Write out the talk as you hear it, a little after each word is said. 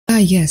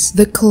yes,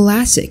 the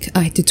classic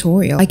eye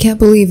tutorial. I can't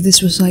believe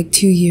this was like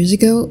 2 years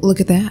ago. Look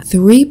at that.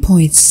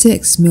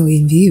 3.6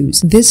 million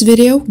views. This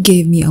video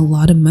gave me a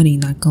lot of money,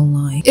 not gonna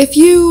lie. If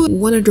you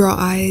want to draw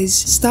eyes,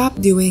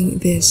 stop doing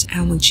this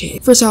almond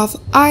shape. First off,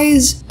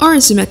 eyes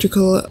aren't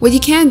symmetrical. What you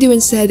can do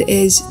instead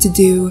is to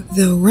do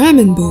the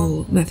ramen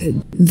bowl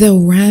method. The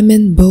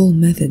ramen bowl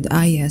method.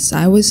 Ah yes,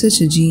 I was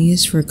such a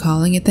genius for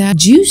calling it that.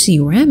 Juicy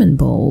ramen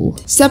bowl.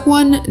 Step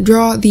 1,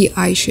 draw the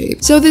eye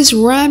shape. So this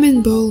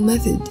ramen bowl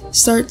method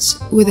starts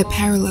with a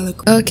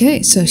parallelogram.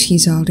 Okay, so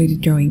she's already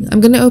drawing.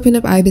 I'm gonna open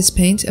up Ibis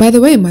Paint. By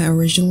the way, my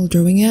original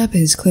drawing app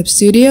is Clip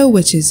Studio,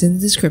 which is in the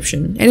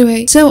description.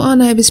 Anyway, so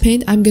on Ibis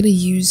Paint, I'm gonna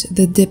use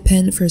the dip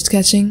pen for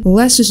sketching.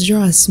 Let's just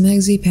draw a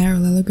smegsy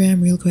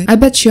parallelogram real quick. I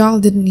bet y'all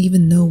didn't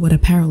even know what a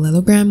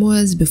parallelogram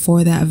was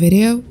before that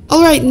video.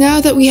 Alright,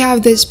 now that we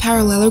have this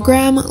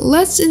parallelogram,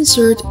 let's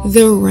insert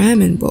the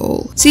ramen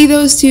bowl. See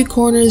those two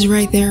corners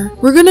right there?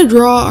 We're gonna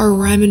draw our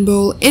ramen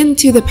bowl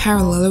into the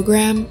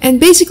parallelogram and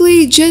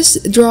basically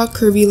just draw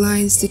curvy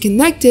lines to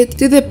connect it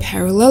to the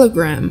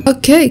parallelogram.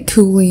 Okay,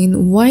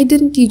 Kooleen, why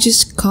didn't you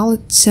just call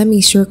it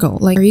semicircle?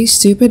 Like, are you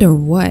stupid or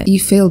what? You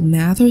failed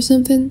math or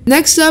something?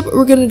 Next up,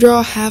 we're gonna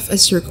draw half a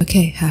circle.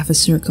 Okay, half a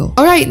circle.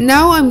 Alright,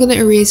 now I'm gonna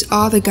erase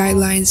all the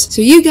guidelines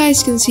so you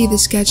guys can see the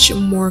sketch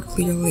more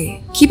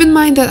clearly. Keep in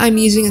mind that I'm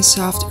using a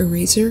soft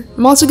eraser.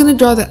 I'm also gonna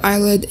draw the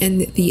eyelid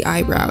and the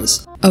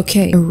eyebrows.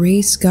 Okay,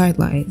 erase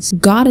guidelines.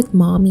 Got it,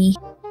 mommy.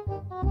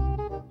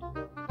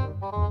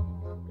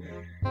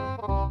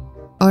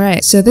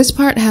 Alright, so this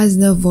part has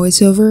no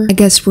voiceover. I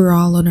guess we're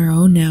all on our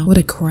own now. What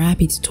a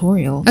crappy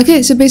tutorial.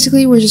 Okay, so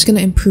basically we're just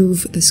gonna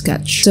improve the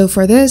sketch. So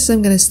for this,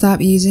 I'm gonna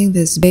stop using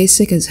this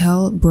basic as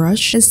hell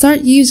brush and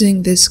start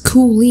using this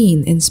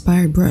Kooleen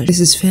inspired brush. This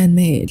is fan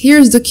made.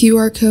 Here's the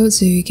QR code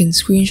so you can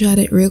screenshot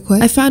it real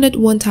quick. I found it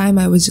one time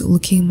I was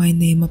looking my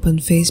name up on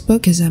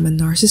Facebook because I'm a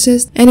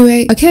narcissist.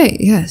 Anyway, okay,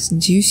 yes,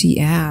 juicy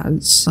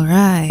abs.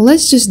 Alright,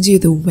 let's just do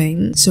the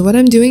wing. So what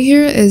I'm doing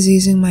here is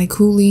using my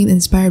Kooleen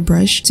inspired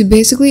brush to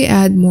basically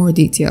add more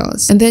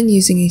details, and then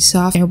using a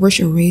soft airbrush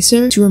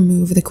eraser to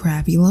remove the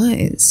crappy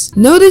lines.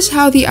 Notice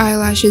how the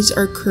eyelashes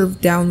are curved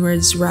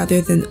downwards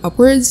rather than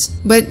upwards,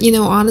 but you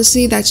know,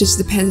 honestly, that just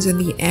depends on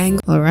the angle.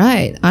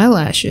 Alright,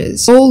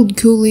 eyelashes. Old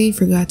Kooleen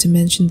forgot to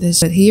mention this,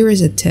 but here is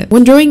a tip.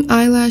 When drawing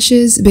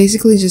eyelashes,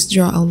 basically just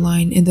draw a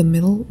line in the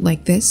middle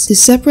like this to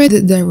separate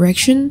the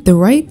direction, the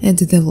right and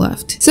to the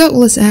left. So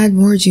let's add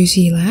more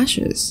juicy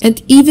lashes,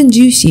 and even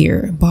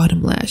juicier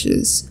bottom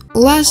lashes.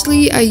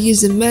 Lastly, I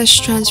use the mesh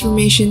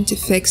transformation to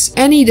fix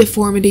any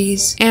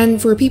deformities, and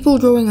for people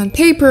drawing on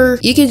paper,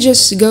 you can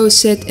just go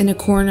sit in a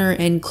corner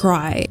and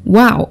cry.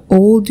 Wow,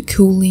 old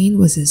Kooleen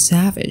was a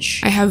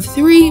savage. I have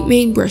 3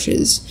 main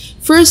brushes.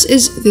 First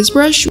is this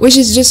brush, which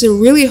is just a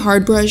really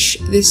hard brush.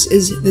 This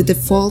is the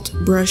default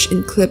brush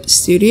in Clip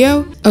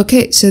Studio.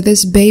 Okay, so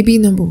this baby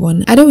number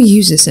 1, I don't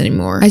use this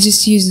anymore. I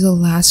just use the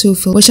lasso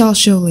filter, which I'll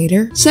show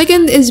later.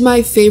 Second is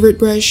my favorite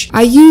brush.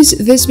 I use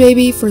this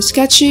baby for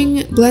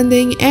sketching,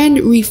 blending, and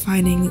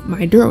refining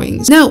my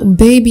drawings. Now,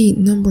 baby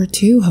number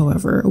 2,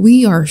 however,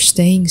 we are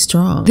staying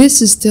strong.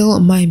 This is still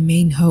my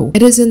main hoe.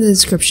 It is in the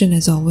description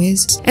as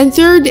always. And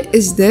third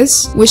is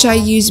this, which I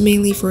use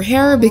mainly for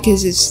hair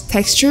because it's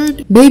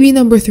textured. Baby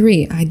number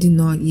 3, I do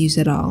not use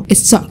at all. It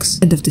sucks.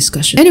 End of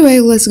discussion. Anyway,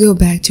 let's go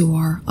back to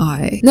our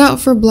eye. Now,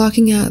 for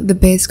blocking out the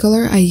base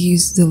color, I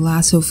use the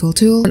lasso fill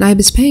tool. And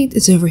Ibis Paint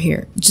is over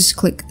here. Just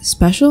click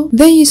special,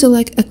 then you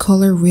select a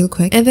color real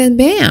quick, and then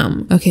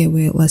bam! Okay,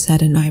 wait, let's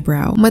add an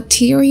eyebrow.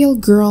 Material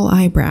girl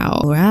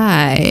eyebrow.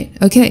 Right.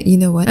 Okay, you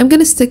know what? I'm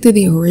gonna stick to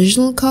the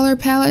original color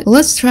palette.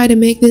 Let's try to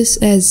make this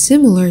as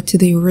similar to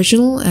the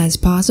original as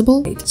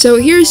possible. So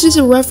here's just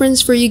a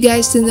reference for you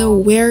guys to know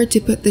where to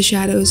put the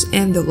shadows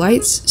and the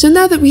lights. So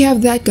now that we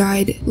have that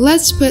guide,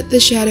 let's put the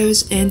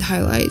shadows and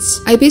highlights.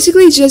 I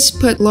basically just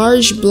put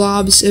large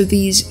blobs of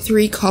these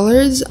 3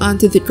 colors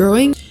onto the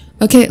drawing.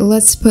 Okay,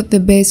 let's put the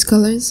base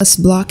colors. Let's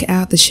block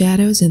out the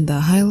shadows and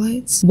the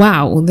highlights.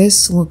 Wow,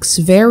 this looks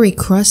very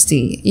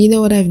crusty. You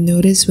know what I've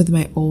noticed with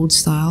my old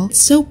style? It's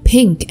so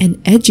pink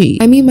and edgy.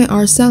 I mean, my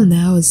art style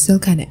now is still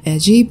kind of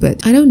edgy,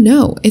 but I don't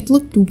know. It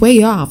looked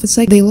way off. It's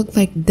like they look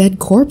like dead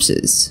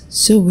corpses.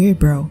 So weird,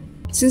 bro.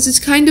 Since it's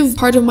kind of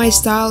part of my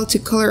style to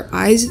color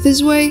eyes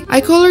this way,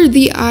 I colored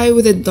the eye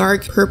with a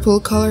dark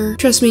purple color.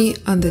 Trust me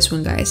on this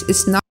one, guys.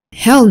 It's not.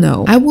 Hell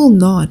no. I will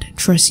not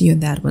trust you on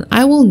that one.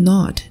 I will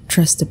not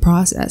trust the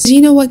process. You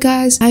know what,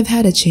 guys? I've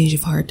had a change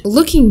of heart.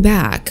 Looking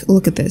back,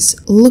 look at this.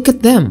 Look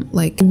at them.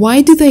 Like,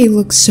 why do they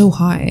look so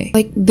high?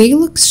 Like, they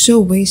look so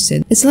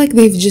wasted. It's like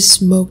they've just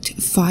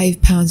smoked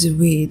 5 pounds of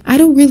weed. I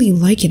don't really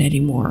like it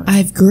anymore.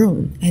 I've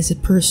grown as a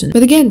person.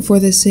 But again, for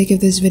the sake of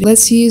this video,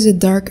 let's use a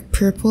dark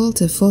purple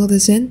to fill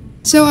this in.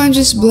 So I'm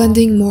just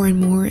blending more and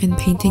more and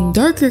painting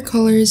darker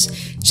colors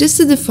just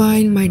to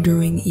define my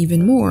drawing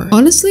even more.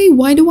 Honestly,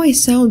 why do I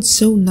sound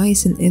so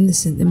nice and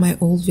innocent in my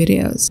old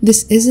videos?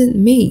 This isn't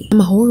me. I'm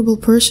a horrible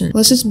person.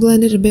 Let's just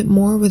blend it a bit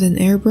more with an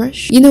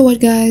airbrush. You know what,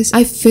 guys?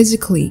 I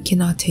physically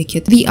cannot take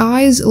it. The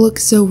eyes look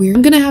so weird.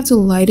 I'm gonna have to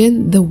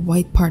lighten the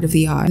white part of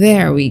the eye.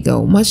 There we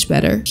go. Much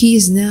better. He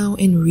is now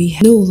in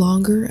rehab. No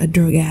longer a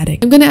drug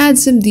addict. I'm gonna add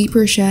some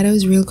deeper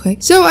shadows real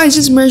quick. So I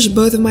just merged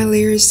both of my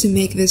layers to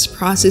make this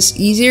process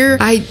easier.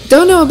 I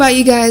don't know about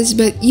you guys,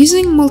 but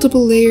using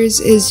multiple layers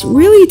is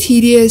really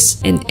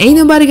tedious and ain't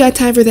nobody got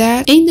time for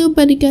that. Ain't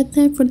nobody got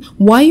time for that.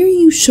 Why are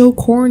you so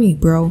corny,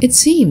 bro? It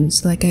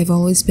seems like I've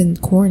always been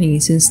corny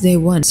since day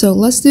one. So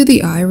let's do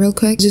the eye real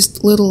quick.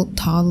 Just little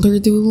toddler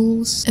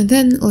doodles. And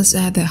then let's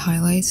add the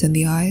highlights and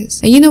the eyes.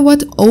 And you know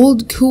what?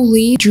 Old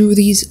Kooleen drew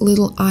these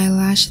little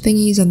eyelash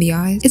thingies on the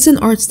eyes. It's an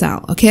art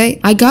style, okay?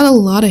 I got a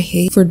lot of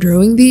hate for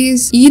drawing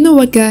these. You know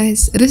what,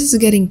 guys? This is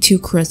getting too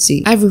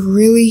crusty. I've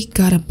really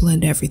gotta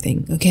blend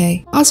everything,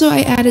 okay? Also,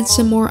 I added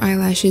some more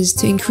eyelashes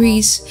to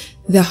increase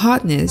the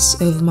hotness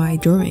of my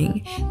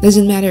drawing.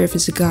 Doesn't matter if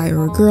it's a guy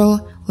or a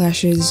girl,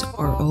 lashes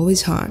are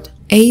always hot.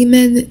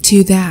 Amen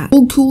to that.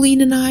 Old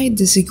Kooleen and I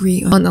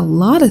disagree on a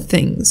lot of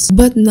things,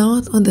 but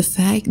not on the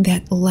fact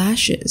that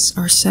lashes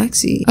are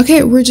sexy.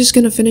 Okay, we're just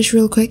gonna finish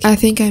real quick. I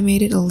think I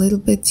made it a little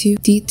bit too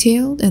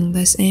detailed and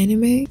less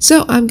anime,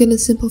 so I'm gonna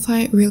simplify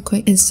it real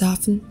quick and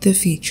soften the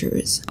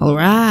features.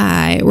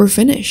 Alright, we're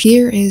finished.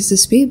 Here is the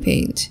speed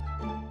paint.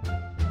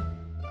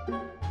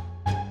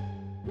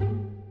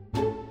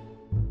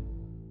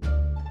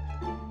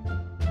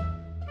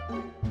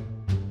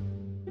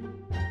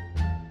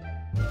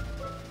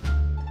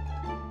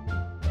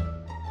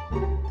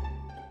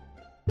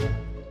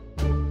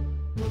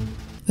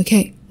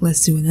 Okay,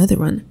 let's do another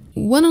one.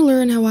 Wanna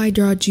learn how I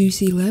draw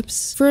juicy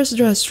lips? First,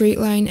 draw a straight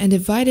line and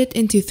divide it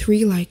into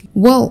 3 like...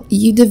 Well,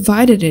 you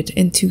divided it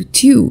into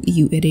 2,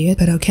 you idiot,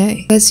 but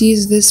okay. Let's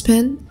use this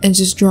pen and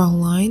just draw a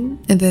line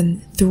and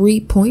then 3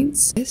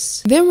 points.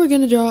 Then we're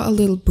gonna draw a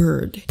little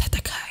bird.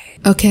 Tatakai.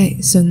 Okay,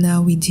 so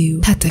now we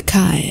do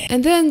tatakai.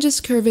 And then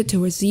just curve it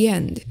towards the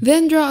end.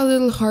 Then draw a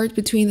little heart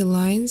between the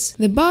lines.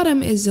 The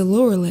bottom is the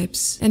lower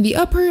lips, and the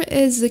upper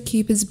is the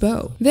cupid's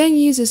bow. Then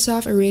use a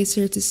soft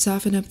eraser to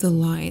soften up the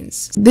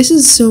lines. This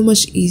is so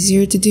much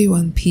easier to do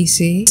on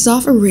PC.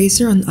 Soft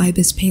eraser on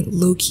Ibis paint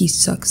low-key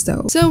sucks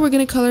though. So we're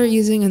gonna color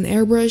using an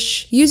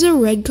airbrush. Use a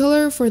red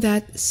color for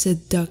that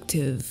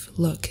seductive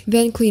look.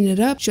 Then clean it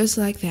up just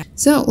like that.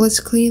 So let's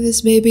clean this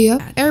baby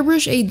up.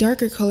 Airbrush a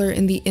darker color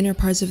in the inner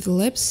parts of the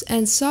lips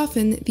and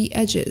soften the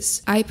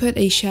edges. I put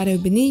a shadow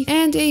beneath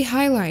and a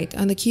highlight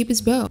on the cupid's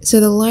bow.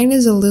 So the line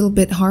is a little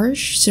bit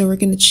harsh, so we're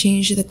gonna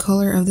change the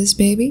color of this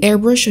baby.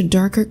 Airbrush a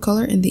darker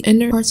color in the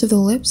inner parts of the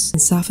lips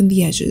and soften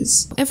the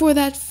edges. And for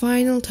that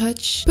final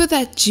touch, put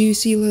that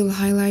juicy little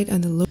highlight on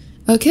the lower.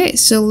 Okay,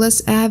 so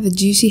let's add the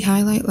juicy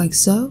highlight like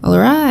so.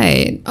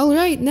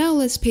 Alright, now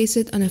let's paste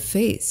it on a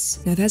face.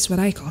 Now that's what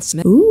I call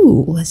smeg.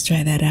 Ooh, let's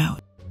try that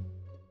out.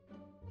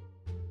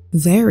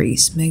 Very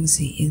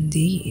smegsy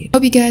indeed.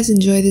 Hope you guys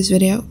enjoyed this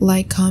video.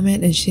 Like,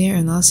 comment, and share,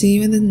 and I'll see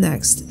you in the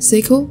next.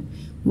 Stay cool.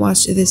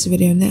 Watch this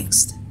video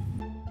next.